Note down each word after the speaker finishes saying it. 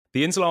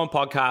The Insulone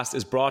podcast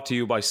is brought to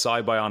you by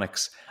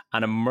Cybionics,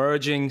 an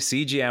emerging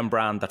CGM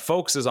brand that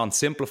focuses on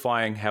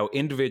simplifying how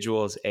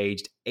individuals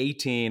aged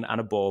 18 and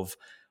above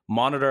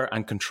monitor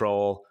and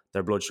control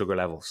their blood sugar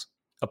levels.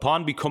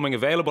 Upon becoming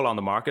available on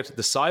the market,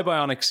 the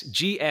Cybionics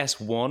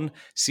GS1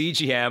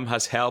 CGM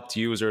has helped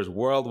users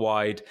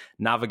worldwide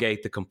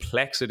navigate the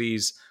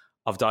complexities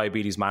of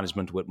diabetes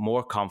management with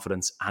more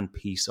confidence and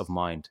peace of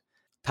mind.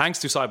 Thanks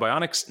to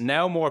Cybionics,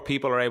 now more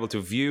people are able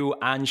to view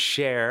and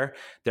share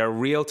their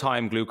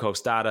real-time glucose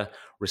data,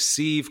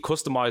 receive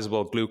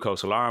customizable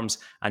glucose alarms,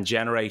 and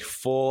generate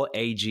full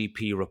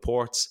AGP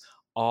reports,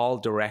 all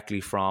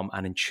directly from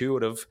an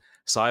intuitive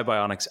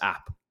Cybionics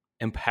app,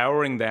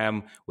 empowering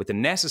them with the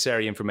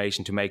necessary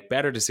information to make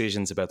better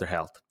decisions about their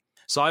health.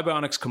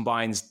 Cybionics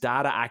combines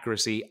data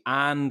accuracy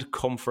and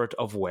comfort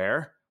of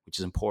wear, which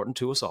is important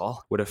to us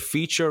all, with a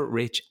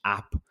feature-rich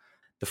app.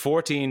 The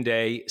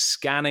 14-day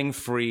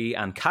scanning-free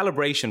and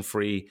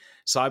calibration-free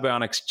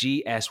Cybionics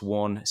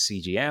GS1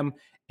 CGM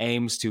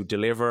aims to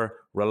deliver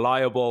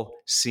reliable,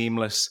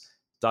 seamless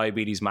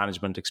diabetes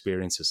management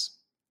experiences.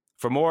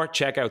 For more,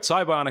 check out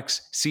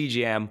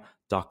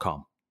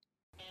cybionicscgm.com.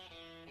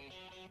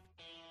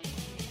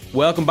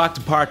 Welcome back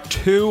to part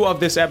 2 of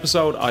this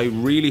episode. I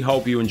really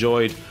hope you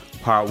enjoyed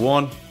part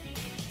 1.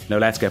 Now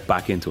let's get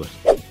back into it.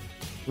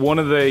 One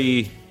of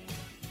the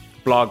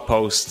blog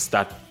posts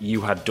that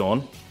you had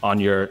done on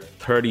your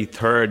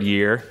 33rd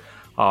year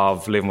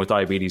of living with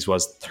diabetes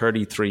was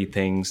 33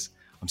 things,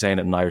 I'm saying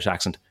it in an Irish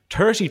accent,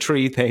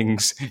 33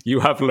 things you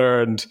have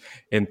learned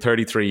in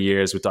 33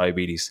 years with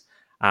diabetes.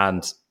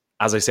 And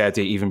as I said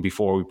to you even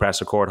before we press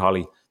record,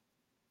 Holly,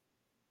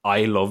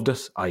 I loved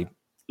it. I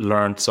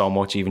learned so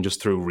much even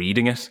just through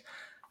reading it.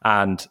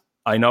 And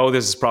I know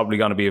this is probably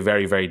going to be a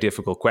very, very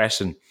difficult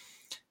question,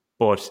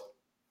 but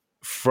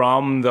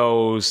from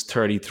those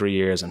 33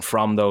 years and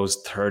from those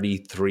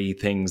 33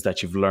 things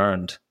that you've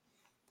learned,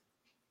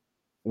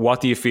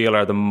 what do you feel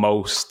are the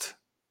most,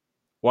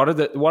 what are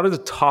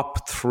the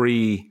top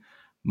 3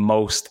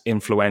 most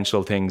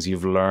influential things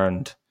you've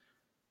learned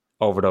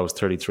over those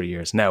 33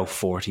 years, now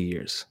 40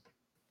 years?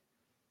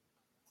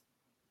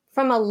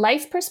 From a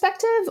life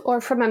perspective or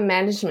from a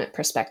management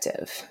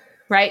perspective?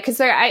 Right,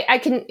 because I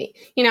can,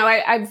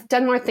 I've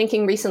done more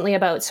thinking recently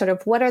about sort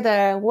of what are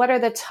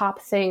the top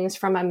things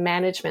from a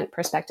management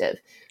perspective.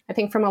 I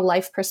think from a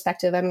life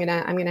perspective, I'm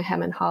gonna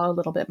hem and haw a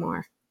little bit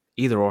more.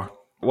 Either or,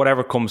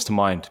 whatever comes to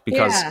mind.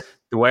 Because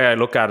the way I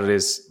look at it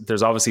is,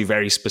 there's obviously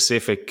very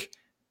specific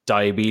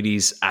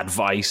diabetes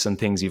advice and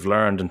things you've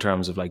learned in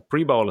terms of like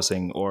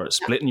pre-bolusing or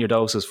splitting your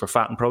doses for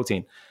fat and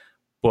protein,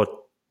 but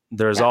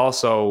there's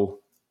also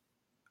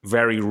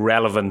very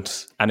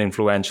relevant and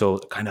influential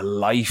kind of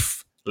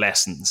life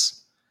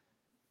lessons.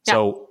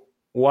 So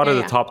what are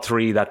the top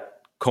 3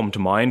 that come to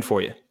mind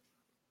for you?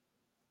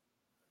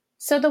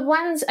 So the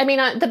ones,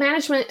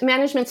 the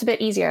management's a bit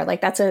easier. Like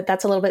that's a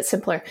little bit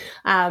simpler.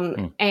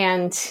 And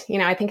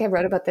I think I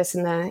wrote about this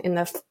in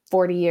the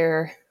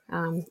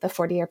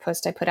 40-year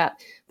post I put up.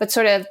 But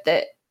sort of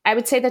I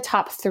would say the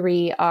top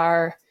 3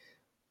 are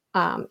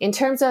in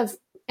terms of,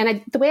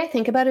 the way I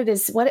think about it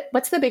is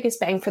what's the biggest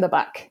bang for the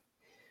buck,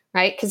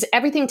 right? Because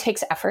everything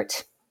takes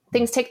effort.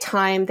 Things take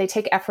time, they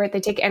take effort, they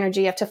take energy,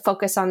 you have to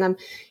focus on them.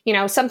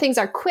 Some things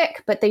are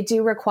quick, but they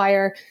do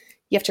require,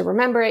 you have to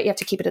remember it, you have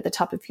to keep it at the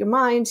top of your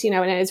mind,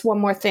 and it's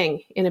one more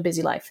thing in a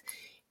busy life.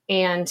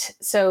 And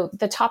so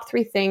the top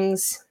 3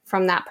 things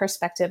from that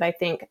perspective, I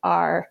think,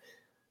 are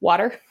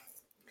water.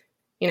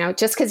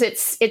 Just because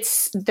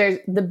it's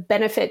there, the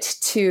benefit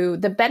to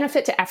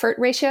effort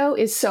ratio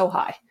is so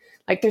high.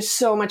 Like there's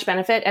so much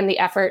benefit and the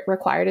effort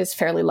required is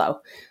fairly low.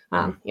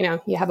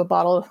 You have a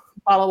bottle of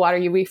water,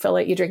 you refill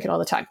it, you drink it all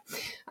the time.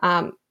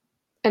 And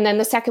then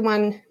the second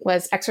one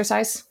was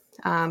exercise,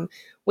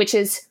 which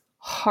is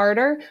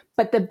harder,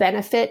 but the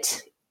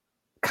benefit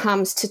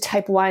comes to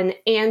type 1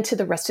 and to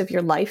the rest of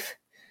your life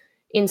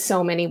in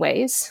so many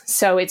ways.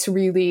 So it's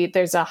really,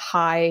 there's a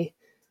high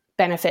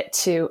benefit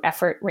to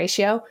effort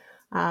ratio.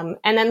 And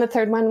then the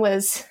third one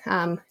was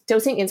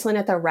dosing insulin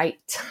at the right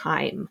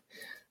time.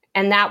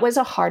 And that was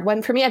a hard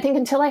one for me. I think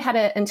until I had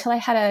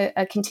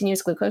a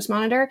continuous glucose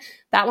monitor,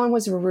 that one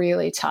was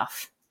really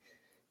tough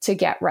to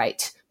get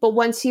right. But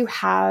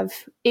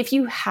if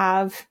you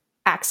have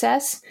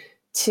access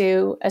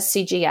to a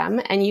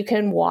CGM and you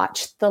can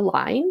watch the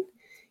line,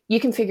 you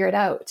can figure it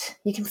out.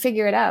 You can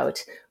figure it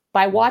out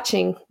by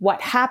watching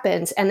what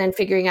happens and then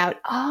figuring out,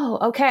 oh,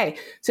 okay,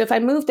 so if I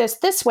move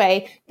this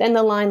way, then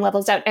the line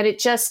levels out. And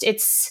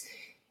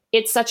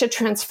it's such a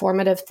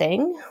transformative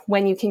thing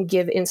when you can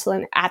give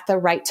insulin at the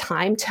right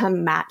time to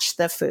match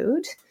the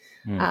food.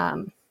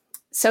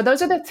 So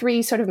those are the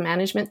 3 sort of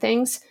management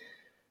things.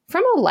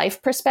 From a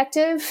life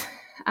perspective,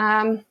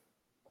 I'm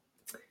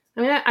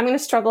going to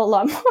struggle a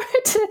lot more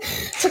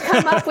to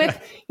come up with,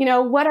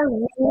 what are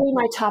really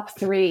my top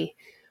 3.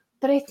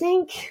 But I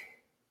think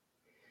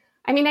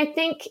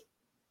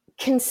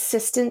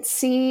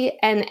consistency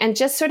and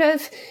just sort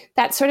of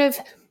that sort of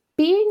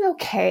being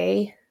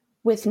okay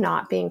with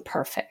not being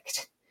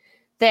perfect,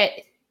 that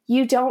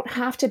you don't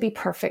have to be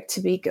perfect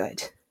to be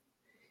good.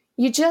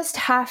 You just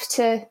have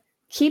to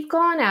keep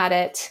going at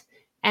it.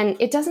 And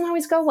it doesn't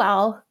always go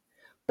well,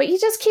 but you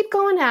just keep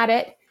going at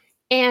it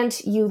and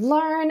you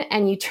learn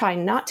and you try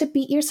not to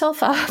beat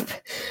yourself up,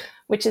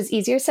 which is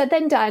easier said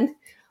than done.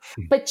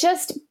 But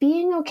just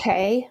being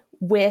okay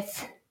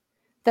with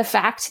the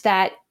fact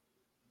that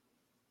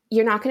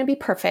you're not going to be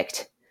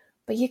perfect,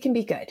 but you can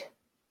be good.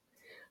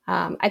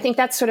 I think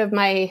that's sort of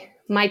my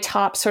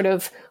top sort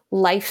of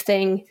life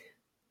thing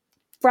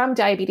from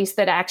diabetes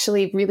that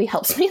actually really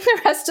helps me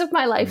the rest of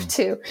my life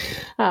too,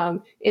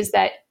 is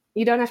that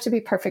you don't have to be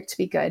perfect to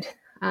be good.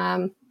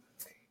 I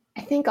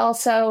think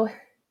also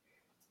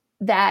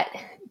that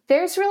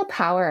there's real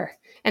power.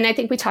 And I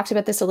think we talked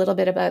about this a little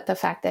bit about the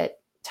fact that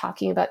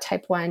talking about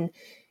type 1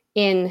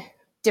 in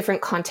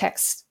different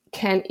contexts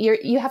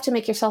you have to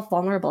make yourself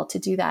vulnerable to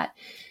do that.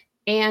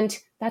 And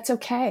that's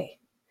okay,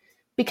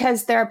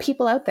 because there are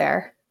people out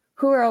there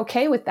who are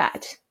okay with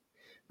that,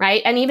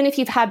 right? And even if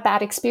you've had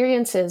bad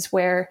experiences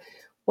where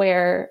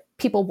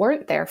people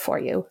weren't there for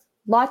you,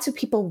 lots of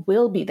people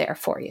will be there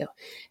for you.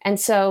 And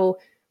so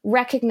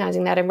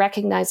recognizing that and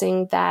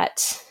recognizing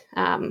that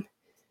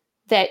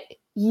that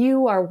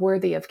you are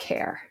worthy of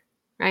care,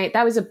 right?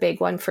 That was a big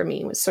one for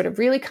me, was sort of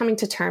really coming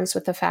to terms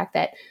with the fact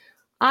that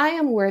I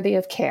am worthy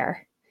of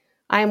care.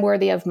 I am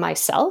worthy of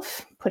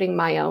myself, putting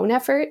my own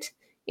effort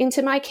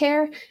into my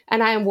care,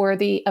 and I am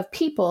worthy of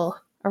people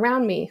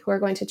around me who are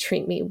going to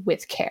treat me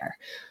with care.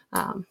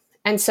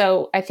 And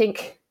so I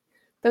think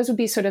those would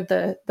be sort of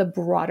the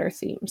broader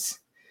themes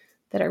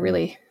that I'm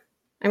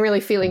really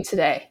feeling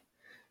today.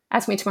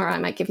 Ask me tomorrow, I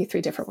might give you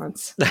 3 different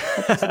ones.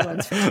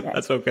 Ones for today.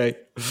 That's okay.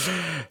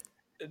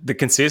 The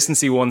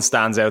consistency one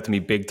stands out to me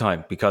big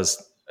time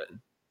because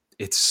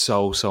it's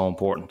so, so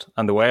important.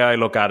 And the way I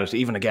look at it,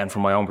 even again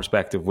from my own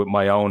perspective with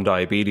my own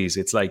diabetes,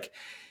 it's like,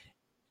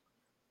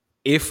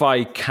 if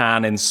I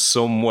can in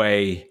some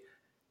way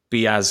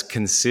be as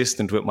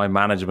consistent with my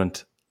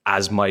management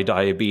as my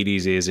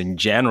diabetes is in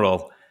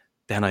general,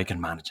 then I can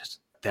manage it.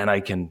 Then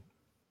I can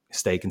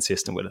stay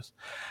consistent with it.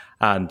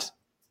 And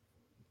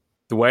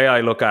the way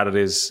I look at it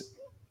is,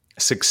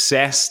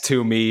 success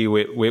to me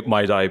with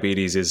my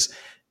diabetes is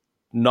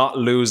not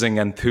losing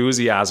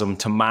enthusiasm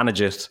to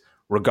manage it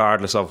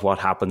regardless of what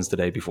happens the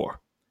day before.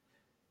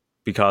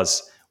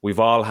 Because we've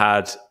all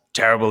had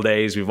terrible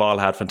days, we've all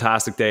had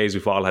fantastic days,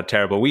 we've all had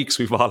terrible weeks,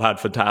 we've all had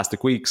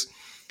fantastic weeks.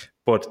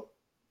 But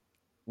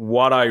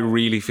what I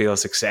really feel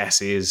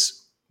success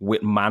is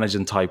with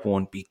managing type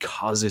 1,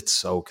 because it's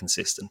so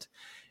consistent,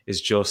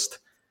 is just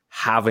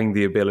having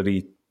the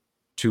ability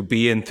to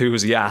be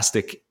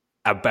enthusiastic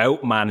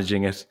about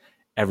managing it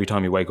every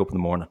time you wake up in the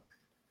morning.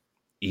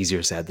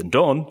 Easier said than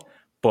done,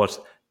 but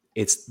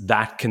it's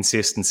that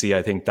consistency,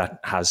 I think, that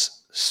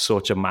has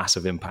such a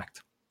massive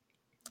impact.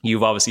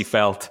 You've obviously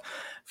felt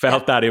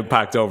that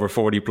impact over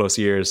 40 plus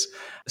years.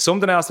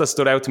 Something else that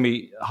stood out to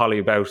me, Holly,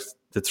 about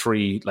the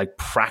 3 like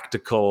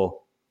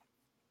practical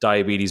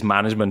diabetes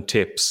management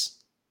tips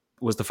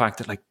was the fact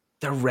that like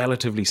they're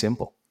relatively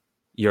simple.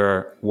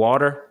 Your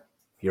water,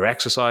 your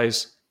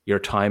exercise, your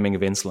timing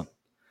of insulin.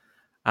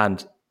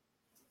 And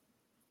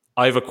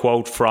I have a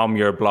quote from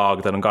your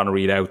blog that I'm going to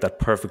read out that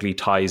perfectly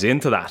ties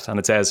into that. And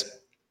it says,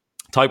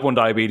 type 1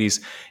 diabetes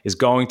is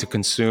going to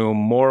consume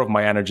more of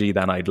my energy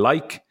than I'd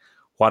like.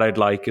 What I'd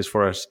like is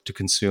for it to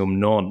consume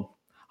none.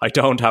 I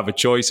don't have a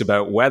choice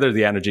about whether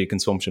the energy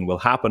consumption will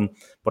happen,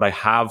 but I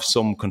have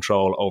some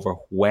control over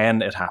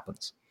when it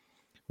happens.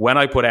 When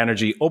I put in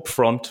energy up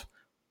front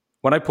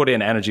by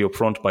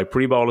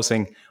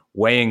pre-bolusing,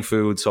 weighing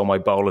food so my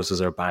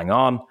boluses are bang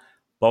on,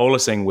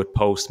 bolusing with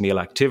post-meal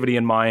activity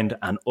in mind,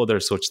 and other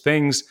such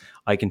things,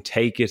 I can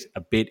take it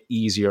a bit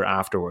easier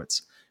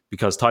afterwards,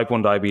 because type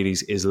 1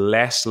 diabetes is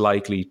less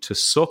likely to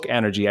suck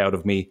energy out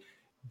of me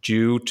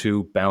due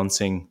to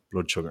bouncing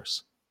blood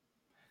sugars.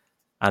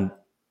 And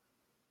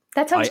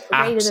that sounds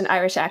great in an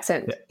Irish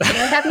accent. Can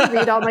I have you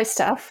read all my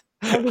stuff?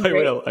 I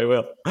will.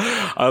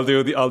 I'll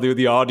do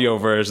the audio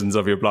versions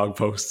of your blog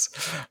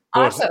posts.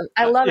 Awesome.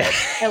 I love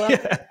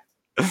it.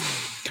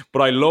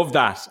 But I love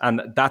that.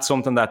 And that's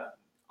something that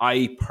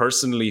I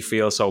personally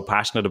feel so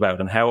passionate about,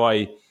 and how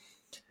I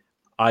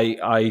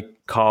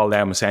call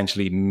them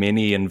essentially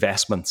mini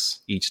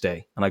investments each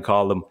day. And I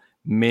call them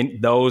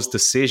those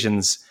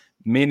decisions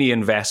mini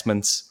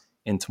investments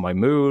into my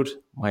mood,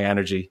 my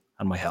energy,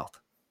 and my health.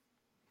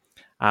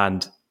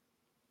 And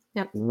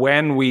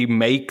when we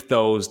make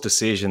those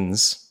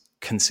decisions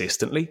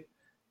consistently,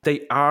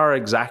 they are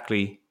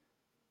exactly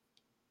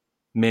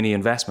mini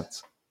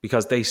investments,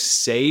 because they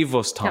save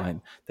us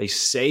time, they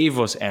save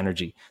us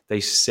energy, they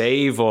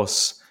save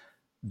us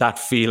that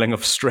feeling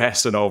of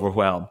stress and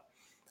overwhelm.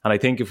 And I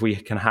think if we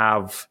can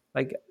have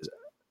like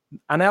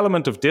an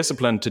element of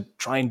discipline to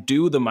try and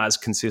do them as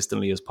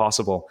consistently as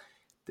possible,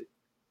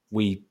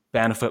 we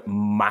benefit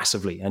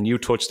massively. And you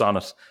touched on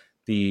it,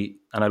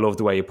 and I love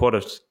the way you put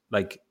it,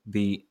 like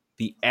the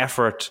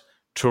effort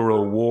to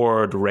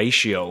reward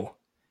ratio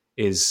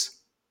is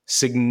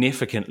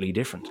significantly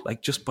different.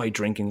 Like just by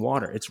drinking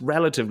water, it's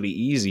relatively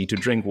easy to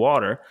drink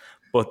water,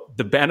 but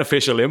the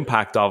beneficial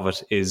impact of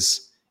it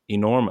is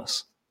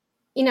enormous.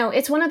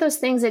 it's one of those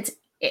things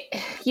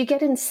you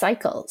get in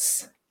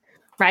cycles,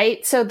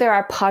 right? So there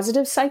are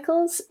positive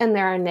cycles and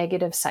there are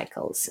negative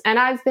cycles. And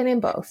I've been in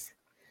both.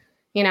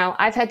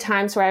 I've had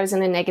times where I was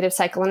in a negative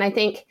cycle, and I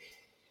think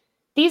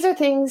these are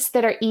things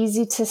that are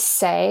easy to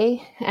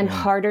say and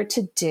harder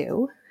to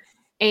do.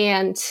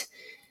 And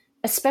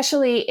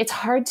especially it's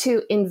hard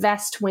to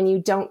invest when you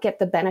don't get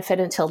the benefit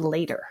until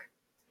later,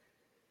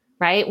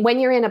 right? When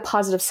you're in a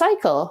positive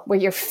cycle where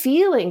you're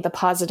feeling the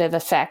positive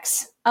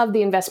effects of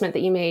the investment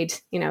that you made,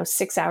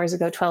 6 hours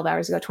ago, 12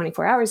 hours ago,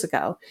 24 hours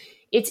ago,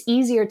 it's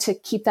easier to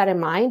keep that in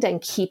mind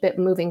and keep it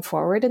moving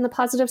forward in the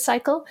positive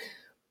cycle.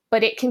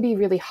 But it can be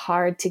really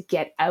hard to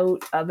get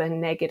out of a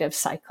negative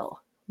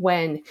cycle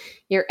when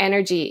your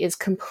energy is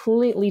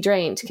completely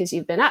drained because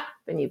you've been up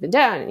and you've been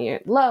down and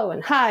you're low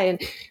and high.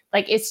 And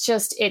like, it's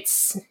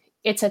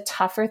a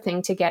tougher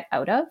thing to get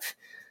out of.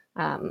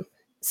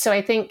 So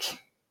I think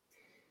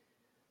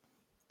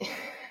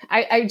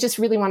I just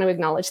really want to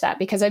acknowledge that,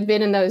 because I've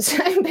been in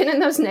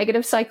those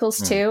negative cycles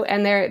too,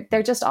 and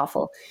they're just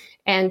awful.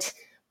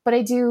 But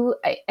I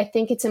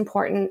think it's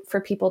important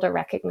for people to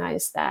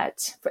recognize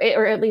that,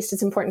 or at least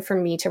it's important for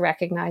me to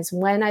recognize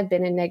when I've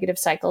been in negative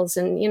cycles.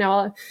 And,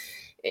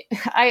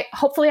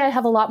 hopefully I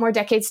have a lot more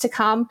decades to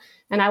come,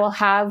 and I will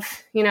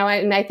have,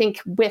 and I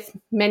think with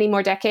many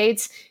more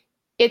decades,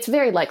 it's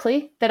very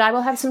likely that I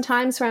will have some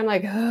times where I'm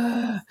like,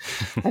 I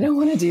don't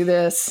want to do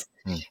this.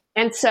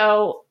 And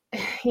so,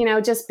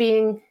 just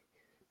being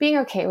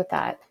okay with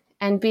that,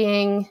 and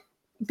being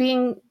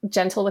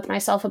gentle with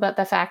myself about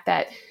the fact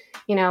that,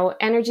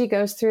 energy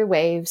goes through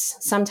waves.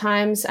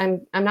 Sometimes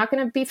I'm not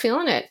going to be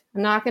feeling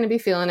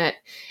it.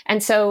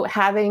 And so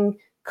having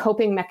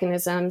coping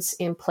mechanisms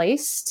in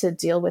place to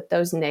deal with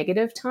those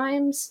negative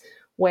times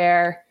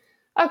where,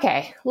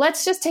 okay,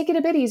 let's just take it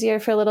a bit easier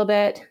for a little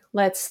bit.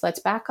 Let's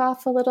back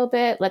off a little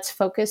bit. Let's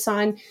focus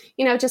on,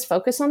 just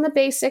focus on the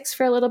basics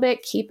for a little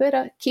bit, keep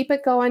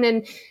it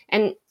going,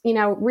 and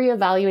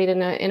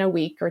reevaluate in a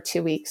week or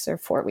 2 weeks or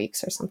 4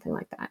 weeks or something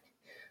like that.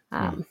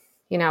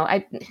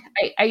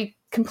 I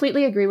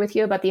completely agree with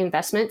you about the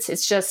investments.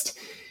 It's just,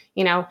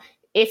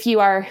 if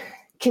you are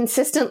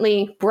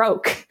consistently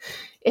broke,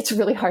 it's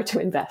really hard to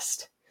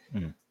invest.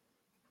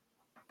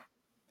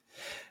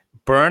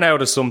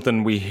 Burnout is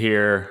something we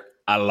hear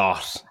a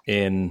lot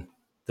in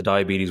the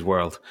diabetes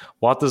world.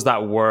 What does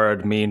that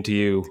word mean to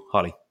you,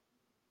 Holly?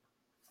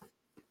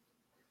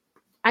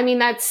 I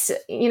mean, I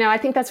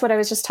think that's what I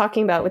was just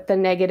talking about with the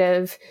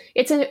negative.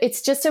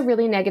 It's just a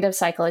really negative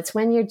cycle. It's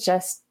when you're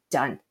just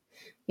done.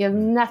 You have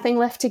nothing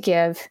left to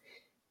give.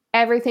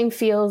 Everything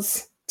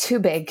feels too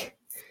big,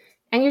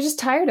 and you're just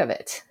tired of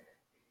it.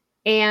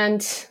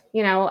 And,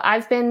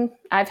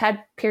 I've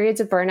had periods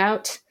of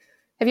burnout.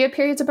 Have you had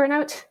periods of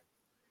burnout?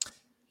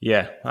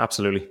 Yeah,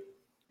 absolutely.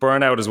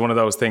 Burnout is one of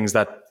those things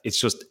that it's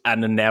just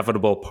an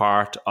inevitable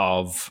part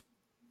of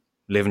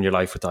living your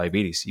life with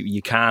diabetes.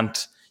 You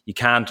can't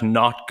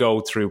not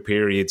go through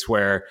periods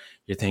where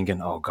you're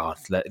thinking, oh God,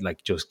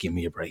 just give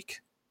me a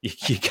break.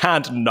 You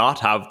can't not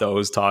have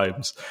those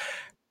times.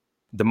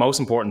 The most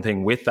important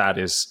thing with that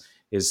is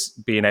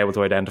being able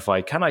to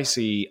identify, can I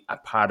see a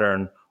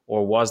pattern,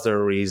 or was there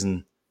a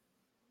reason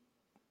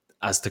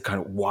as to kind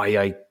of why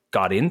I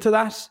got into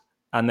that?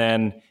 And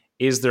then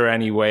is there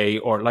any way,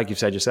 or like you've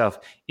said yourself,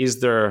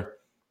 is there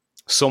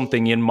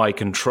something in my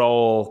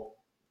control,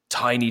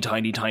 tiny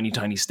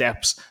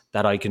steps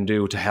that I can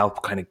do to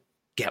help kind of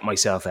get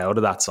myself out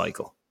of that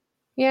cycle?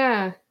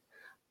 Yeah.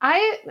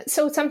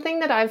 So something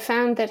that I've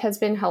found that has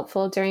been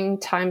helpful during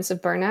times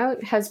of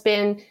burnout has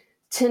been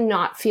to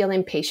not feel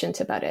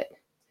impatient about it.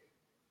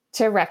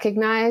 To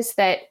recognize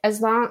that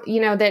as long,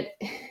 that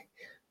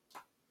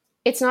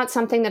it's not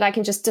something that I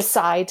can just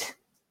decide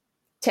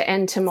to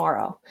end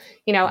tomorrow.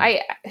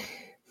 And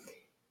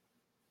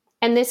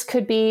this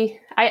could be,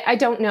 I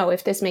don't know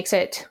if this makes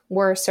it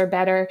worse or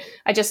better.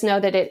 I just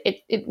know that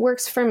it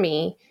works for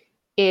me,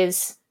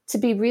 is to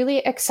be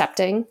really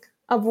accepting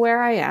of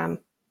where I am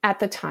at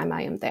the time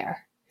I am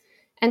there,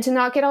 and to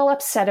not get all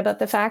upset about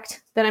the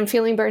fact that I'm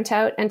feeling burnt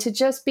out, and to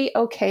just be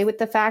okay with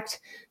the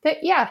fact that,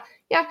 yeah,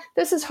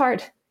 this is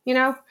hard,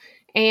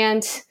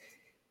 and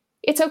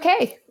it's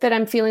okay that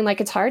I'm feeling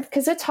like it's hard,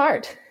 because it's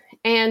hard.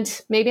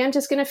 And maybe I'm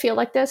just going to feel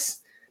like this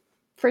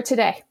for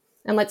today,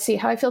 and let's see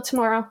how I feel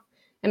tomorrow.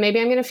 And maybe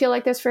I'm going to feel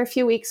like this for a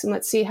few weeks, and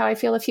let's see how I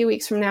feel a few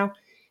weeks from now.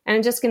 And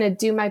I'm just going to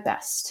do my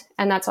best.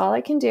 And that's all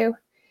I can do.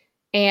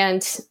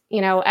 And,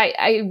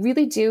 I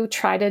really do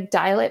try to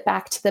dial it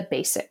back to the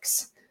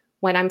basics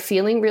when I'm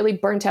feeling really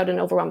burnt out and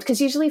overwhelmed, because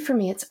usually for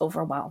me, it's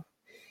overwhelm.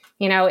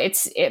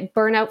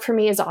 Burnout for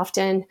me is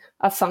often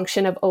a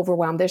function of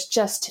overwhelm. There's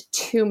just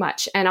too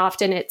much. And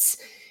often it's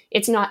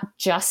not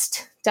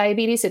just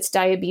diabetes, it's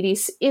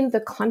diabetes in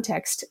the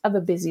context of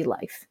a busy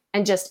life,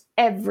 and just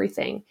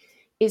everything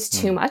is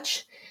too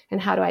much. And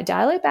how do I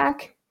dial it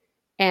back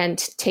and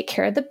take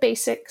care of the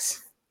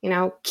basics,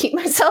 keep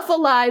myself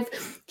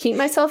alive, keep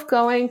myself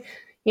going,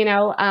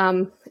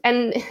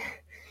 and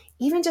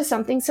even just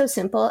something so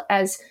simple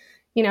as,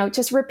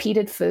 just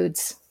repeated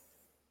foods.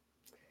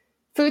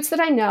 foods that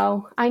I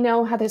know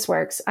how this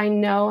works. I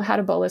know how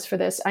to bolus for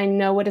this. I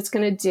know what it's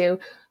going to do.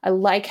 I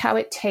like how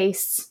it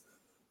tastes,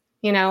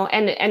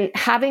 and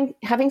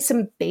having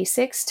some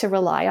basics to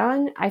rely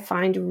on, I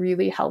find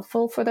really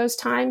helpful for those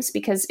times,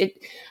 because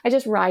I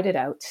just ride it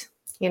out.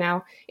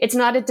 It's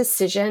not a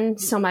decision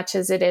so much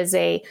as it is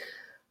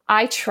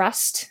I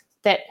trust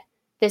that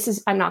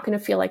I'm not going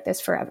to feel like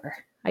this forever.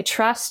 I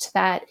trust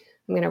that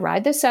I'm going to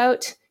ride this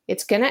out.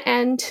 It's going to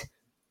end.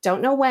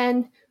 Don't know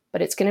when,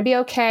 but it's going to be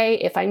okay.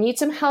 If I need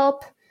some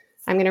help,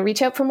 I'm going to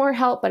reach out for more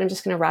help, but I'm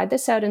just going to ride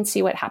this out and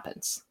see what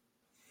happens.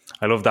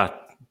 I love that.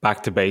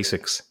 Back to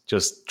basics.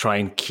 Just try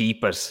and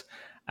keep it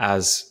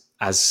as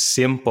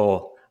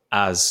simple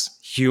as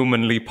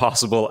humanly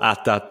possible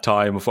at that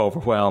time of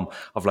overwhelm,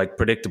 of like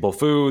predictable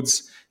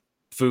foods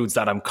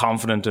that I'm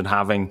confident in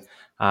having,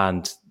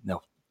 and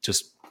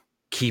just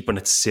keeping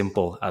it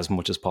simple as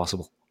much as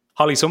possible.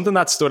 Holly, something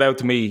that stood out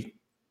to me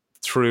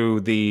through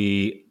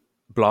the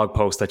blog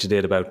post that you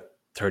did about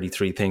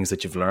 33 things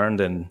that you've learned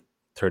in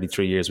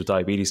 33 years with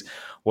diabetes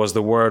was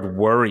the word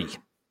worry.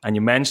 And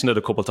you mentioned it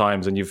a couple of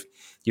times, and you've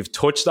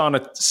touched on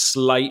it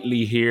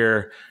slightly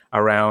here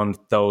around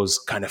those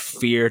kind of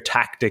fear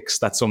tactics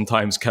that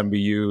sometimes can be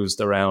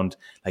used around,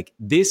 like,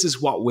 this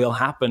is what will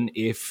happen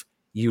if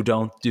you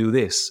don't do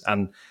this.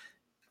 And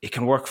it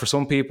can work for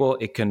some people.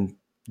 It can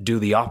do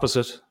the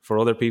opposite for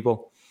other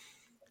people.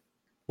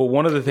 But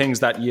one of the things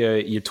that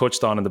you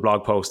touched on in the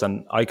blog post,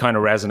 and I kind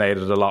of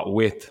resonated a lot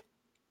with,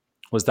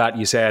 was that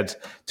you said,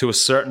 to a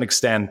certain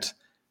extent,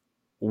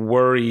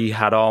 worry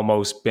had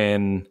almost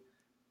been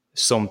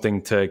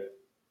something to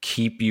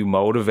keep you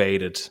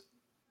motivated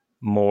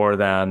more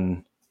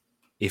than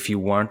if you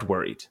weren't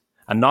worried.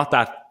 And not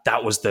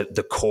that was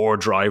the core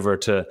driver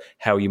to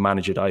how you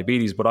manage your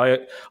diabetes,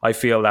 but I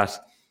feel that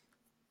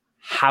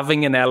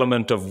having an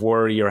element of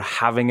worry or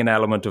having an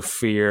element of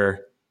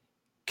fear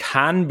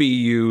can be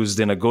used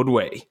in a good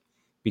way,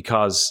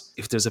 because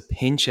if there's a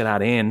pinch of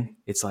that in,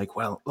 it's like,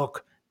 well,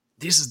 look,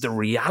 this is the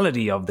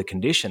reality of the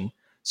condition.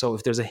 So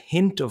if there's a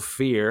hint of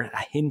fear,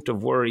 a hint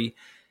of worry,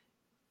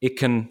 it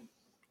can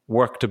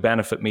work to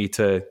benefit me,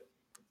 to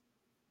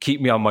keep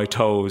me on my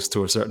toes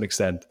to a certain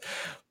extent.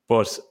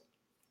 But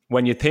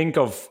when you think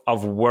of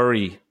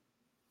worry,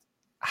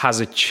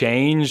 has it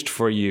changed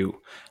for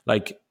you?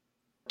 Like,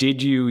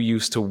 did you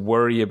used to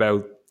worry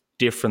about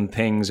different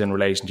things in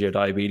relation to your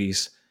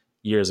diabetes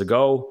years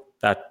ago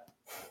that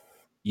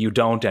you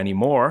don't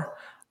anymore?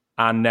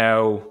 And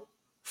now,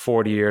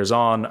 40 years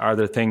on, are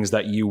there things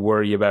that you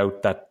worry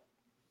about that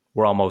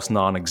were almost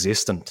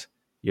non-existent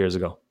years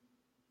ago?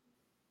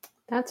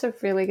 That's a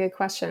really good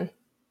question.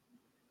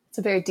 It's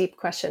a very deep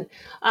question.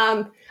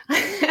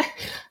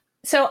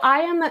 So I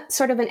am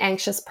sort of an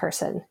anxious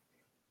person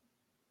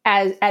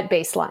at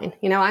baseline.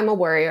 I'm a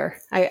worrier.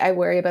 I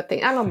worry about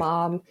things. I'm a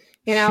mom.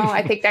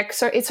 I think that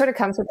it sort of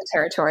comes with the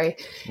territory.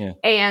 Yeah.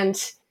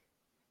 And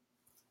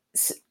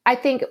I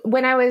think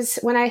when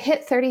I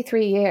hit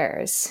 33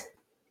 years,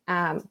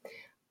 I'd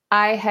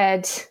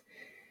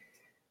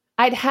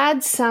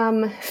had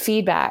some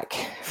feedback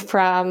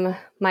from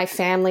my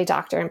family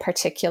doctor in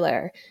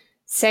particular,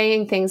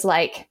 saying things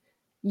like,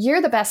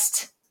 you're the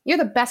best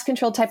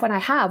controlled type 1 I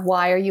have.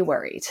 Why are you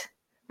worried?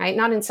 Right?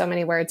 Not in so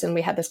many words. And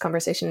we had this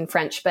conversation in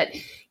French, but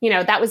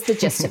that was the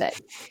gist of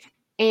it.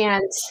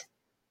 And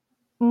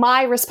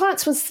my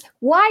response was,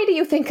 why do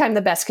you think I'm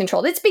the best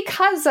controlled? It's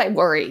because I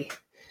worry.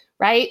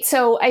 Right.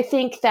 So I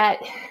think that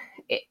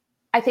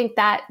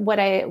what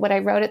I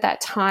wrote at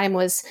that time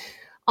was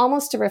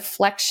almost a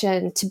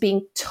reflection to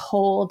being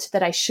told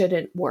that I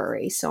shouldn't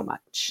worry so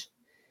much.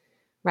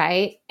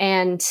 Right.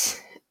 And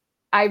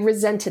I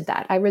resented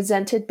that. I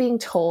resented being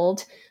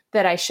told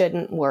that I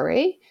shouldn't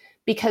worry,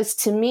 because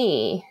to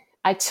me,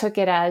 I took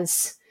it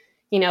as,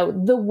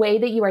 the way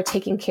that you are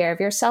taking care of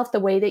yourself, the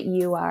way that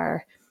you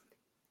are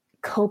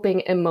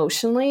coping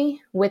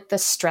emotionally with the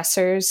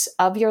stressors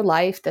of your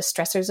life, the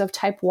stressors of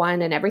type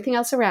 1 and everything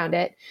else around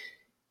it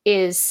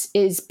is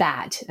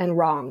bad and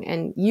wrong.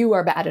 And you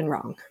are bad and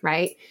wrong,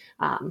 right?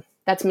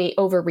 That's me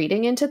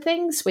overreading into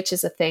things, which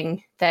is a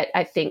thing that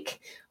I think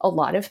a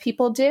lot of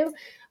people do.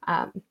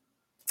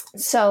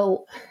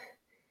 So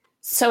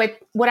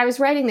what I was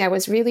writing there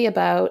was really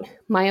about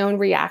my own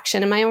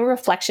reaction and my own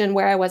reflection,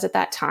 where I was at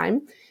that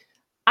time.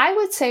 I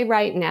would say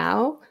right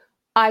now,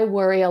 I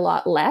worry a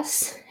lot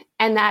less.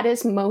 And that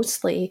is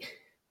mostly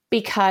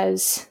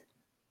because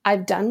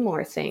I've done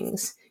more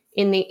things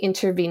in the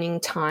intervening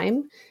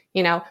time.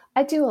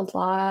 I do a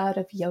lot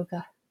of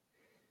yoga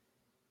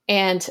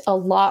and a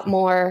lot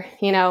more,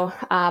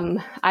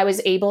 I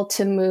was able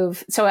to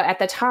move. So at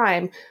the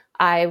time,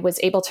 I was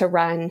able to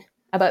run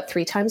about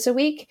 3 times a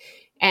week.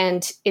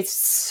 And it's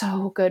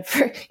so good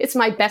it's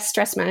my best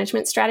stress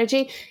management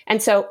strategy.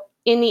 And so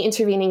in the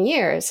intervening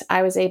years,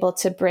 I was able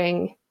to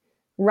bring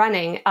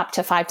running up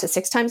to 5 to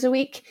 6 times a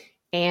week.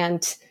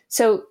 And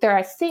so there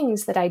are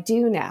things that I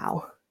do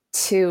now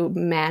to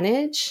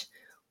manage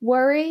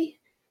worry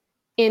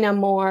in a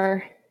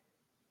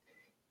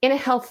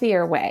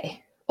healthier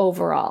way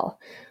overall.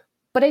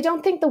 But I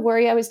don't think the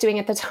worry I was doing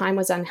at the time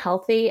was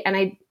unhealthy. And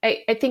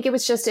I think it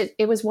was just,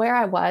 it was where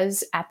I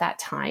was at that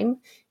time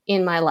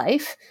in my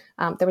life.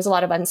 There was a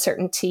lot of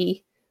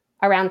uncertainty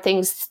around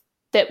things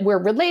that were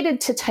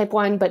related to type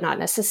 1, but not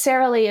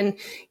necessarily. And,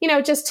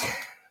 just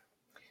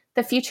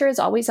the future is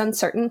always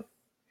uncertain.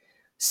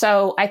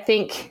 So I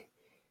think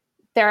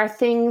there are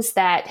things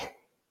that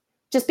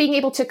just being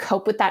able to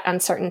cope with that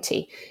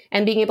uncertainty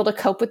and being able to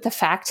cope with the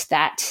fact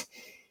that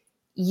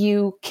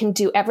you can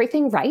do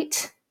everything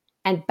right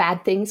and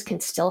bad things can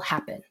still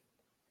happen.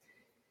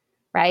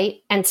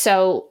 Right. And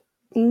so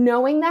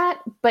knowing that,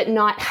 but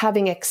not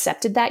having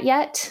accepted that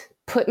yet,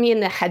 put me in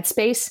the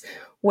headspace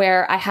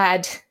where I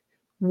had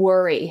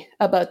worry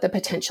about the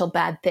potential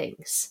bad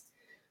things.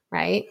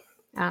 Right.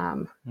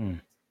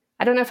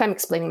 I don't know if I'm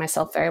explaining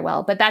myself very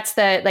well, but that's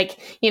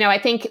I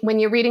think when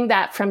you're reading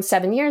that from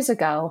 7 years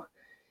ago,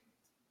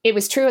 it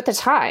was true at the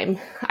time.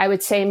 I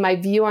would say my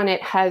view on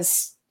it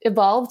has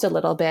evolved a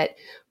little bit,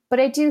 but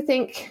I do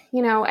think,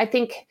 I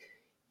think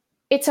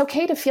it's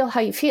okay to feel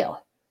how you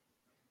feel.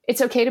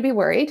 It's okay to be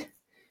worried.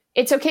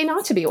 It's okay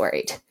not to be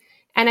worried.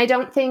 And I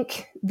don't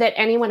think that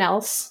anyone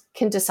else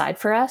can decide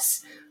for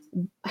us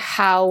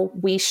how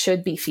we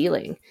should be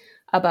feeling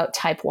about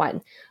type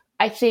 1.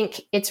 I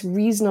think it's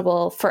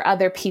reasonable for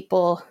other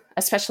people,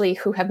 especially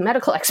who have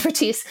medical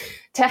expertise,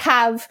 to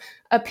have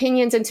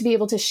opinions and to be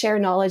able to share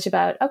knowledge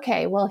about,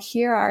 okay, well,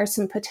 here are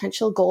some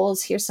potential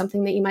goals. Here's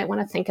something that you might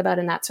want to think about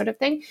and that sort of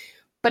thing.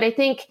 But I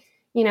think,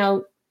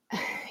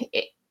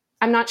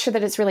 I'm not sure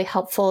that it's really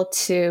helpful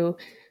to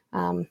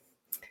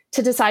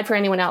decide for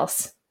anyone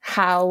else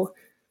how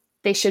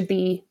they should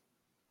be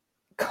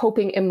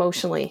coping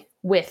emotionally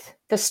with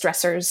the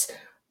stressors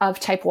of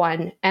type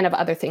 1 and of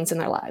other things in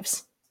their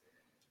lives.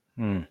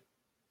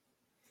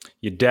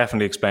 You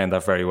definitely explained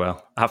that very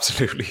well.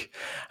 Absolutely.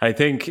 I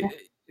think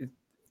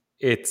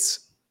it's,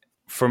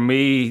 for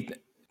me,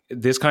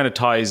 this kind of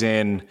ties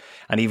in,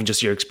 and even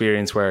just your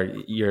experience where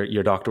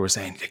your doctor was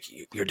saying, like,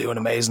 you're doing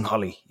amazing,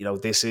 Holly.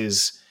 This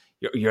is,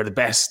 you're the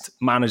best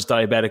managed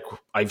diabetic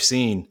I've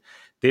seen.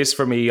 This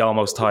for me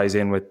almost ties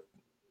in with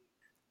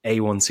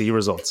A1C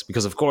results,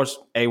 because of course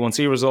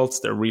A1C results,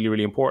 they're really,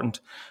 really important.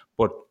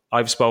 But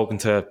I've spoken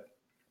to,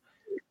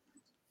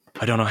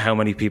 I don't know how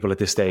many people at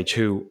this stage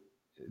who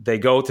they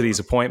go to these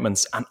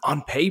appointments and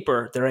on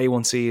paper their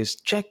A1C is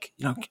check,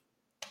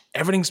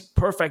 everything's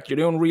perfect. You're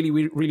doing really,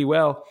 really, really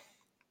well.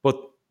 But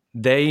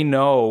they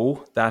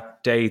know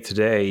that day to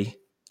day,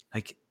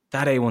 like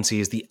that A1C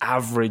is the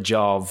average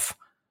of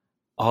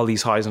all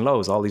these highs and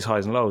lows, all these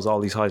highs and lows, all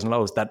these highs and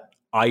lows that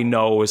I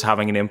know is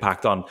having an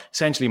impact on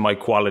essentially my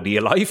quality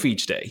of life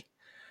each day.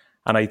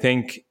 And I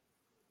think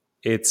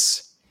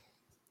it's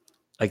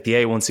like the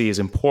A1C is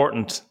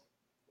important,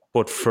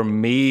 but for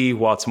me,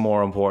 what's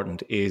more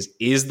important is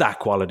that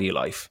quality of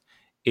life,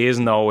 is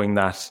knowing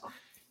that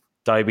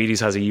diabetes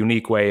has a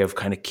unique way of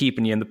kind of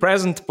keeping you in the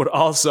present, but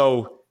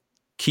also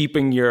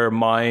keeping your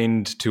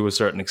mind to a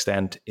certain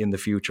extent in the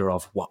future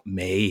of what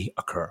may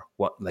occur,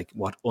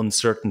 what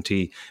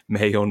uncertainty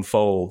may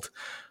unfold.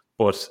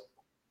 But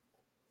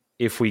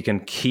if we can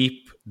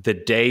keep the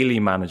daily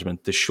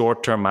management, the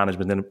short-term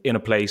management in a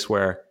place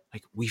where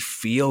like we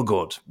feel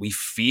good, we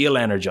feel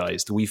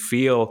energized, we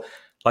feel,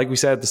 like we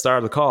said at the start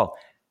of the call,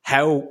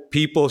 how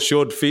people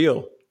should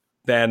feel,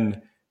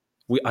 then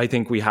I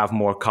think we have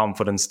more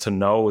confidence to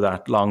know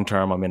that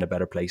long-term I'm in a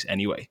better place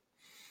anyway.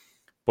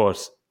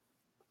 But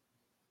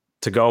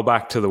to go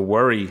back to the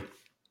worry,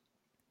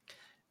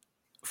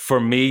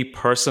 for me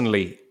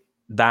personally,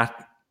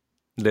 that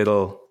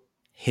little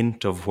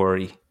hint of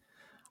worry,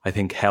 I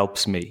think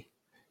helps me,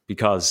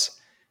 because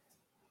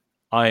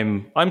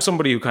I'm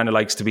somebody who kind of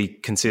likes to be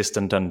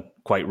consistent and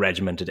quite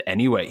regimented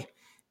anyway.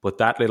 But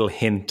that little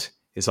hint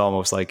is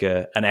almost like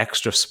an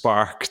extra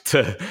spark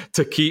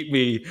to keep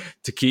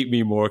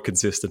me more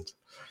consistent.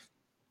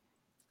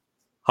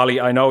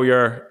 Holly, I know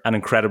you're an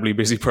incredibly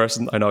busy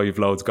person. I know you've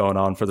loads going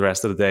on for the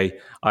rest of the day.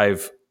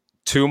 I've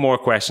 2 more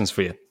questions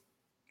for you.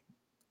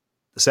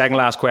 The second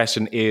last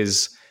question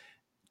is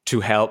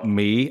to help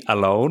me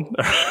alone,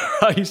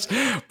 right?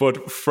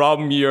 But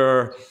from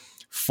your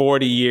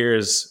 40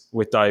 years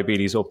with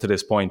diabetes up to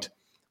this point,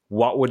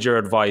 what would your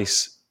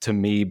advice to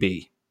me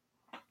be,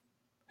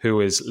 who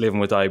is living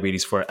with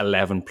diabetes for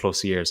 11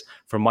 plus years?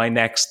 For my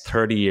next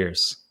 30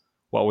 years,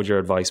 what would your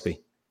advice be?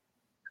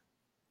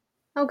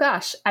 Oh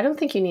gosh, I don't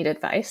think you need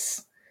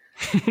advice.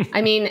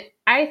 I mean,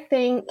 I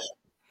think,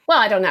 well,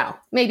 I don't know.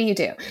 Maybe you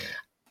do.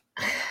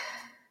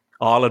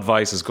 All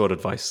advice is good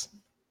advice.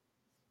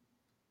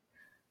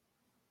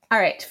 All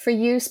right. For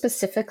you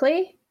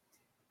specifically,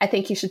 I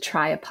think you should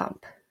try a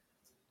pump.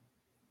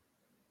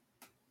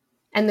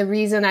 And the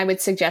reason I would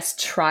suggest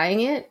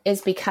trying it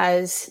is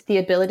because the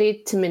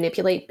ability to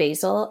manipulate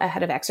basal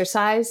ahead of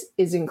exercise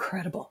is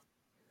incredible.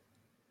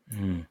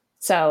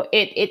 So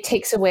it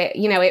takes away,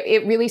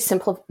 it really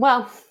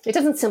it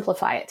doesn't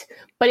simplify it,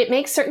 but it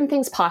makes certain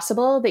things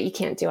possible that you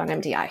can't do on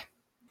MDI.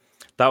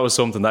 That was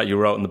something that you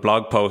wrote in the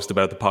blog post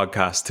about the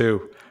podcast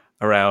too,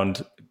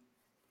 around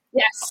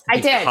Yes, I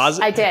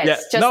did. Yeah,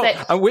 Just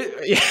that.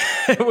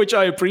 and which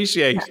I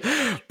appreciate,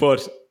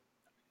 but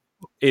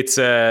it's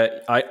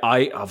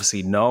I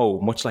obviously know,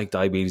 much like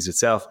diabetes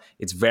itself,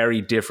 it's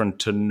very different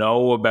to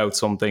know about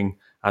something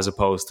as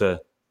opposed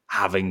to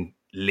having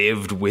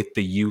lived with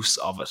the use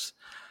of it.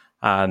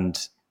 And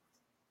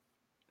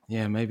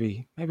yeah,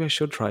 maybe I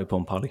should try a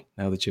pump, Holly,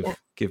 now that you've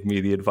given me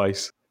the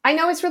advice. I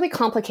know it's really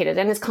complicated,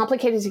 and it's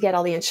complicated to get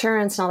all the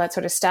insurance and all that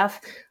sort of stuff.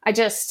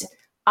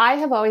 I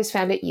have always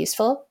found it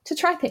useful to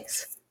try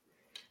things.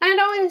 And I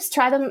don't always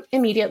try them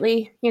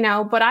immediately,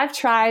 but I've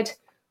tried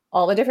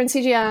all the different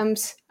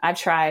CGMs. I've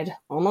tried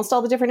almost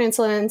all the different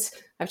insulins.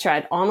 I've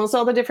tried almost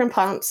all the different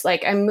pumps.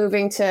 Like I'm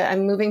moving to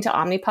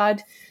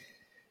Omnipod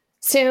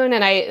soon.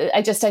 And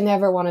I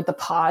never wanted the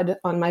pod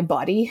on my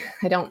body.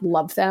 I don't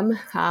love them.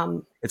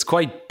 It's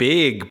quite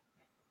big.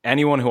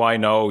 Anyone who I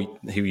know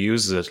who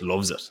uses it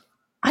loves it.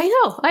 I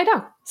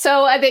know.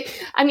 So I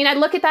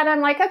look at that and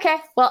I'm like, okay,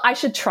 well, I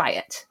should try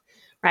it.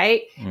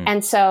 Right.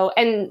 And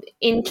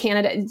in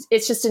Canada,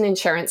 it's just an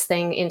insurance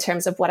thing in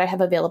terms of what I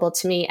have available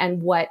to me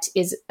and what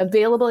is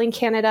available in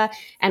Canada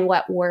and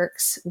what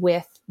works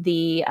with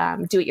the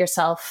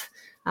do-it-yourself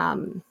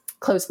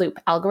closed loop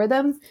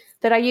algorithm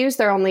that I use.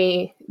 There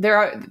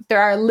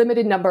are a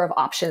limited number of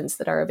options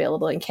that are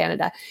available in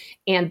Canada.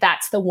 And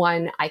that's the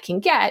one I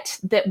can get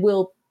that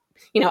will,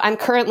 I'm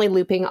currently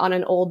looping on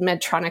an old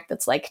Medtronic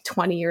that's like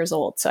 20 years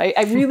old. So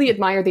I really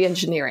admire the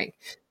engineering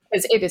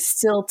because it is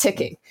still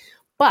ticking.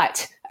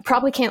 But I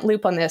probably can't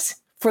loop on this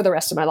for the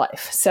rest of my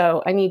life.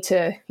 So I need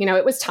to,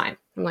 it was time.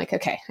 I'm like,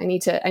 okay, I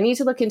need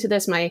to look into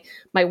this. My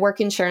work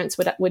insurance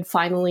would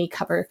finally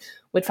cover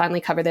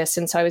this.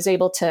 And so I was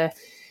able to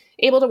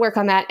work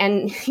on that.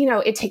 And,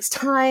 it takes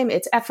time,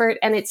 it's effort,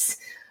 and it's,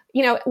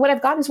 what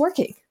I've got is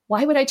working.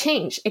 Why would I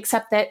change?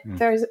 Except that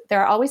there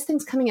are always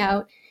things coming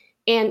out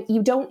and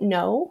you don't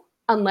know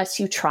unless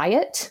you try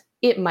it.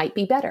 It might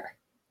be better.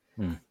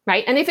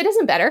 Right. And if it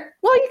isn't better,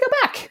 well, you go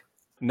back.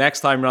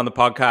 Next time we're on the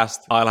podcast,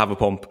 I'll have a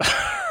pump.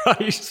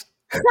 Right.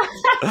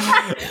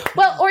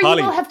 Well, or Holly,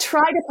 you will have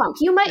tried a pump.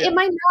 It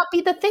might not be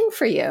the thing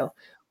for you.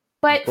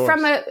 But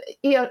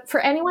for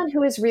anyone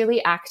who is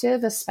really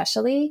active,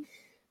 especially,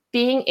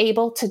 being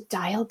able to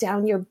dial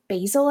down your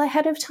basal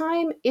ahead of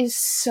time is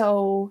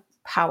so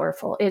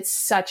powerful. It's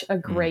such a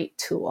great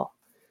tool.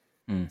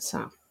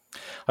 So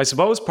I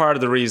suppose part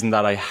of the reason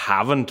that I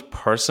haven't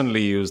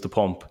personally used the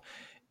pump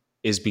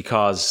is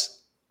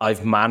because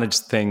I've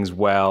managed things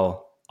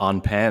well on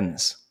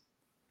pens.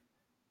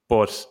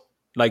 But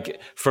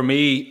like for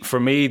me,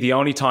 the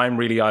only time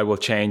really I will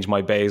change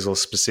my basal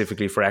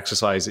specifically for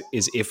exercise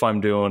is if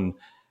I'm doing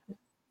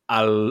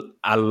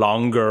a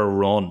longer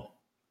run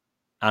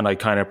and I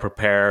kind of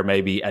prepare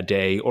maybe a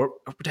day or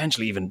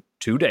potentially even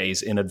 2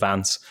 days in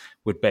advance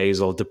with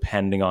basal,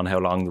 depending on how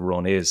long the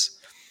run is.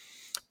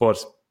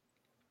 But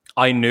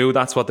I knew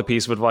that's what the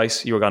piece of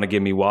advice you were going to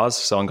give me was.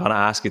 So I'm going to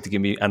ask you to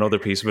give me another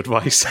piece of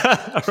advice.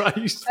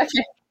 Right?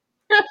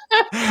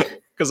 Okay.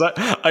 Because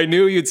I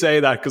knew you'd say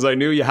that because I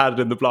knew you had it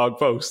in the blog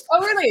post. Oh,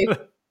 really?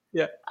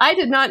 Yeah. I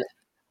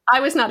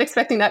was not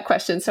expecting that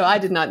question, so I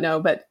did not know.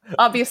 But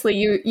obviously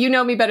you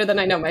know me better than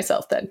I know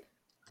myself then.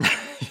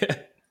 Yeah.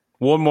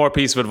 One more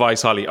piece of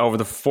advice, Holly. Over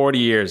the 40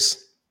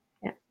 years,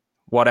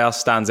 what else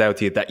stands out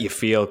to you that you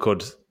feel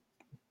could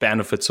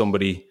benefit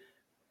somebody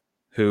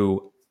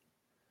who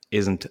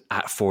isn't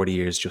at 40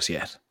 years just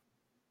yet?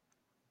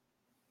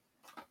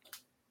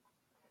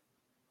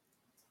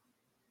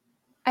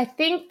 I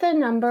think the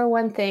number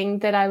one thing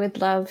that I would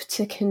love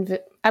to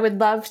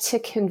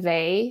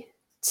convey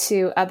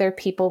to other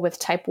people with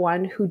type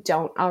 1 who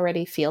don't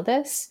already feel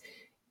this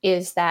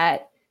is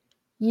that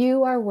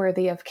you are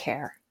worthy of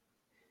care.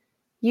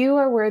 You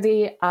are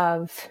worthy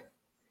of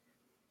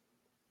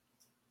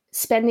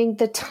spending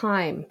the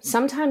time,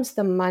 sometimes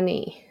the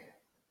money,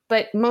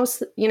 but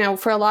most,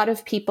 for a lot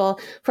of people,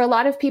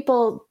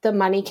 the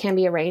money can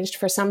be arranged.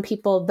 For some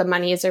people, the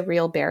money is a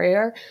real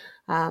barrier.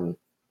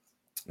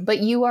 But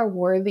you are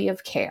worthy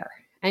of care,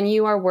 and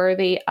you are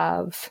worthy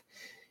of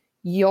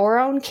your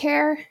own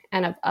care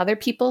and of other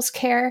people's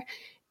care.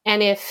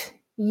 And if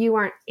you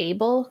aren't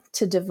able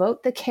to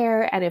devote the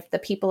care, and if the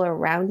people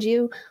around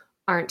you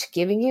aren't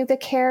giving you the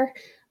care,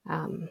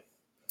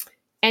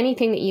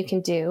 anything that you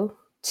can do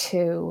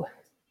to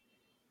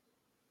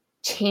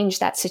change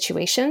that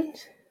situation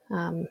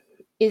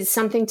is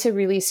something to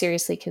really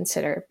seriously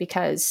consider,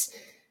 because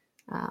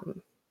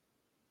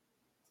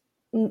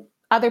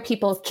other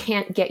people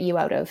can't get you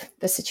out of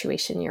the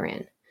situation you're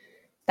in.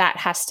 That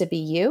has to be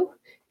you,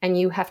 and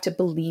you have to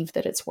believe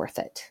that it's worth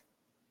it.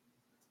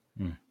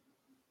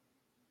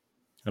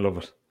 I love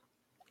it.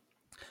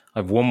 I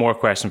have one more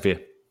question for you.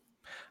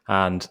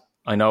 And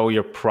I know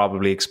you're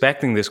probably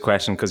expecting this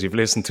question because you've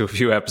listened to a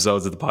few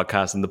episodes of the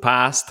podcast in the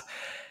past.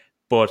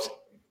 But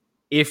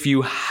if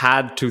you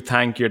had to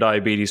thank your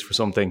diabetes for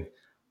something,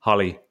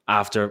 Holly,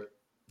 after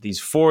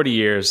these 40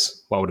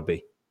 years, what would it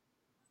be?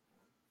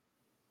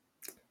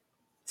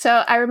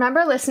 So I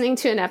remember listening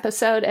to an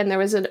episode, and there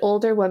was an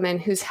older woman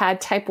who's had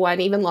type 1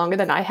 even longer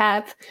than I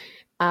have.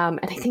 And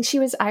I think she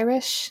was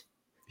Irish.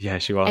 Yeah,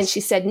 she was. And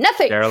she said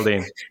nothing.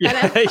 Geraldine.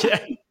 Yeah,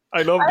 yeah.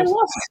 I loved it.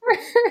 Loved her.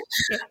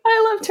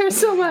 I loved her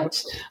so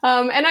much.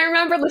 And I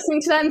remember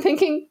listening to that and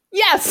thinking,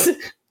 yes,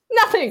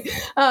 nothing.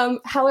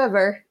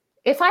 However,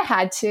 if I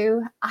had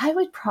to, I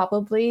would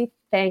probably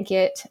thank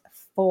it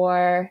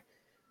for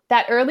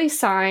that early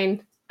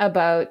sign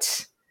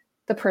about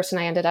the person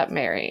I ended up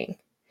marrying.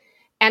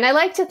 And I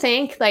like to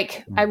think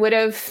like I would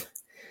have,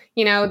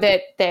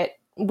 that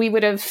we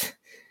would have,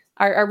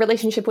 our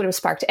relationship would have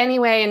sparked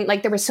anyway. And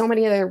like there were so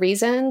many other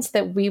reasons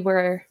that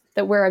we're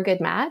a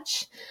good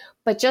match.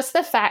 But just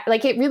the fact,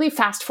 like it really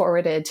fast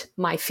forwarded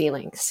my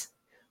feelings.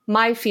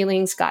 My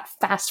feelings got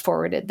fast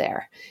forwarded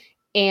there.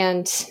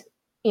 And,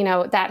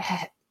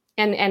 that,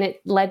 and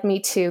it led me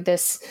to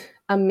this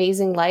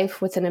amazing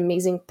life with an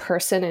amazing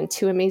person and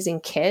 2 amazing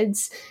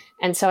kids.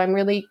 And so I'm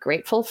really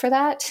grateful for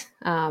that,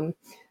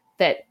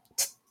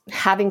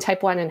 having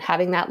type 1 and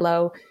having that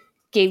low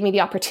gave me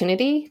the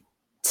opportunity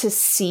to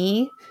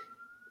see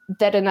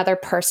that another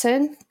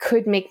person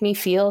could make me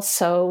feel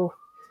so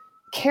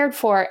cared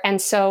for. And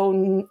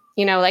so,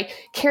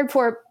 cared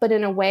for, but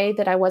in a way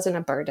that I wasn't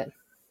a burden.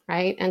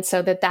 Right. And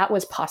so that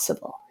was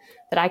possible,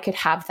 that I could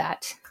have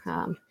that.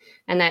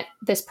 And that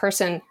this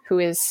person who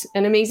is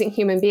an amazing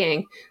human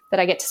being that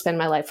I get to spend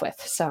my life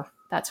with. So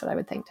that's what I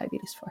would thank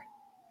diabetes for.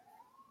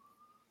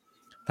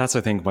 That's,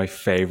 I think, my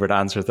favorite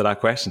answer to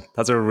that question.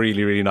 That's a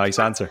really, really nice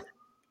answer.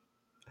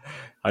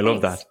 I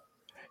love that.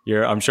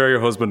 I'm sure your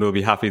husband will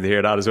be happy to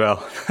hear that as well.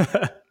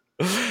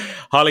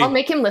 Holly, I'll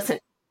make him listen.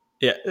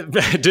 Yeah,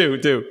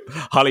 do.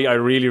 Holly, I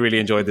really, really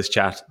enjoyed this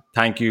chat.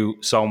 Thank you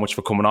so much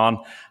for coming on.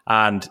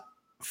 And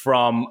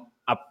from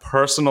a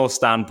personal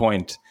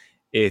standpoint,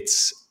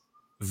 it's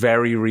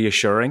very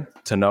reassuring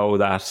to know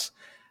that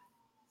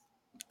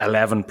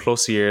 11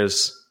 plus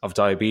years of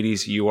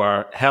diabetes, you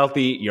are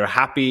healthy, you're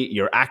happy,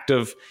 you're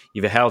active,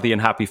 you have a healthy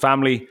and happy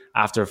family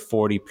after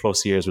 40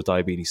 plus years with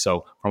diabetes.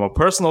 So from a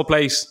personal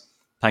place,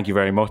 thank you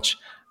very much.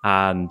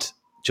 And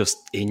just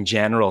in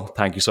general,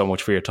 thank you so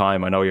much for your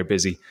time. I know you're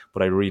busy,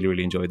 but I really,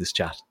 really enjoyed this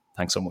chat.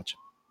 Thanks so much.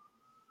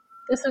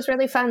 This was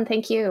really fun.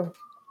 Thank you.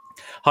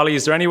 Holly,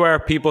 is there anywhere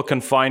people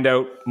can find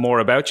out more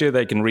about you?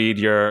 They can read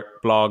your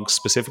blog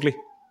specifically?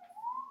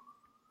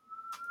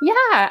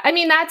 Yeah, I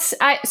mean,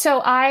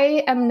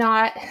 I am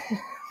not,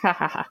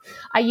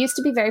 I used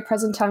to be very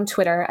present on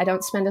Twitter. I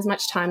don't spend as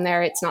much time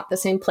there. It's not the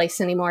same place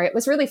anymore. It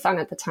was really fun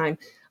at the time.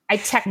 I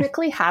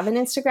technically have an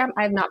Instagram.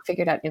 I have not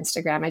figured out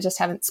Instagram. I just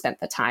haven't spent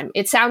the time.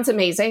 It sounds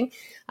amazing.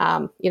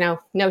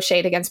 No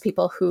shade against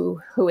people who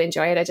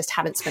enjoy it. I just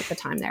haven't spent the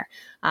time there.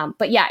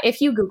 But yeah,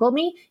 if you Google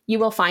me, you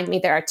will find me.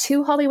 There are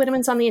 2 Holly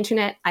Wittemans on the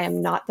internet. I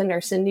am not the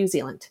nurse in New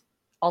Zealand.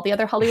 All the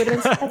other Holly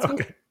Wittemans, that's me.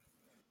 Okay.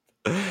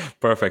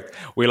 Perfect.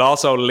 We'll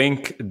also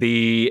link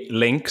the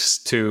links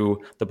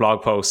to the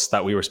blog posts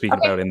that we were speaking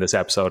about in this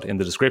episode in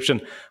the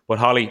description. But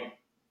Holly,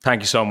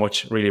 thank you so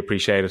much. Really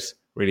appreciate it.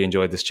 Really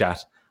enjoyed this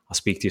chat. I'll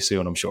speak to you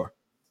soon, I'm sure.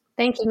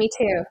 Thank you. Me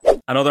too.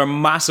 Another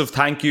massive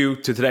thank you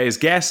to today's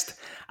guest.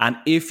 And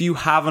if you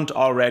haven't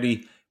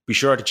already, be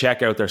sure to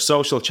check out their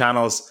social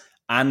channels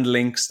and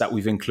links that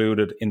we've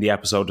included in the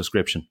episode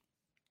description.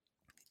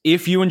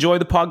 If you enjoy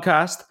the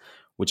podcast,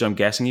 which I'm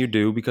guessing you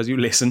do because you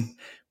listen,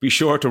 be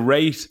sure to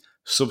rate,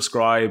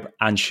 subscribe,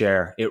 and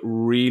share. It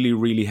really,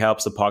 really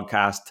helps the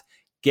podcast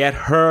get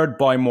heard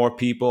by more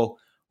people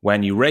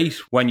when you rate,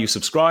 when you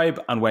subscribe,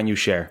 and when you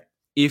share.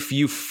 If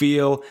you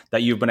feel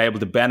that you've been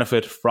able to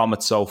benefit from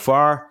it so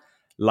far,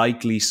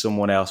 likely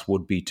someone else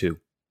would be too.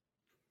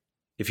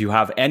 If you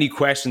have any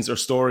questions or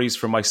stories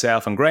for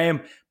myself and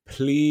Graham,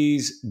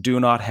 please do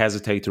not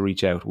hesitate to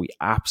reach out. We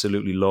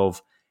absolutely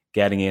love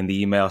getting in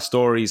the email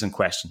stories and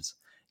questions.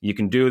 You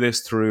can do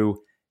this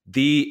through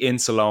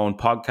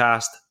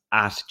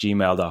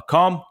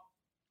theinsalonepodcast@gmail.com.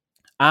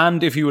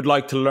 And if you would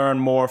like to learn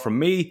more from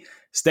me,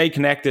 stay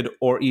connected,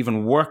 or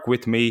even work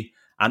with me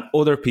and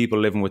other people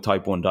living with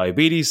type 1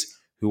 diabetes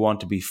who want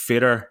to be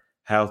fitter,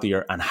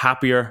 healthier, and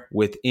happier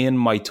within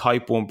my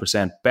Type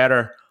 1%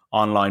 Better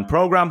online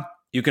program,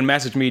 you can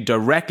message me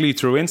directly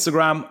through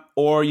Instagram,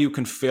 or you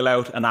can fill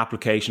out an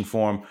application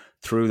form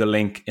through the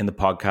link in the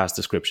podcast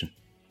description.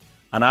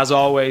 And as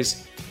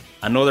always,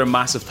 another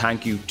massive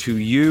thank you to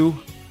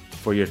you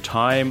for your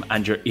time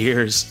and your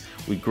ears.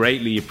 We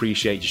greatly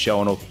appreciate you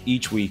showing up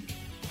each week,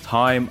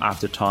 time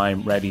after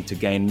time, ready to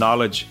gain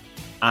knowledge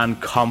and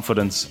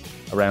confidence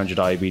around your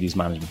diabetes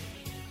management.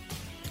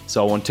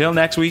 So until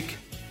next week,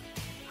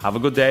 have a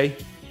good day,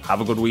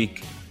 have a good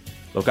week,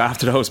 look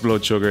after those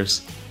blood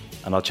sugars,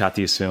 and I'll chat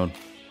to you soon.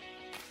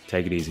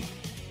 Take it easy.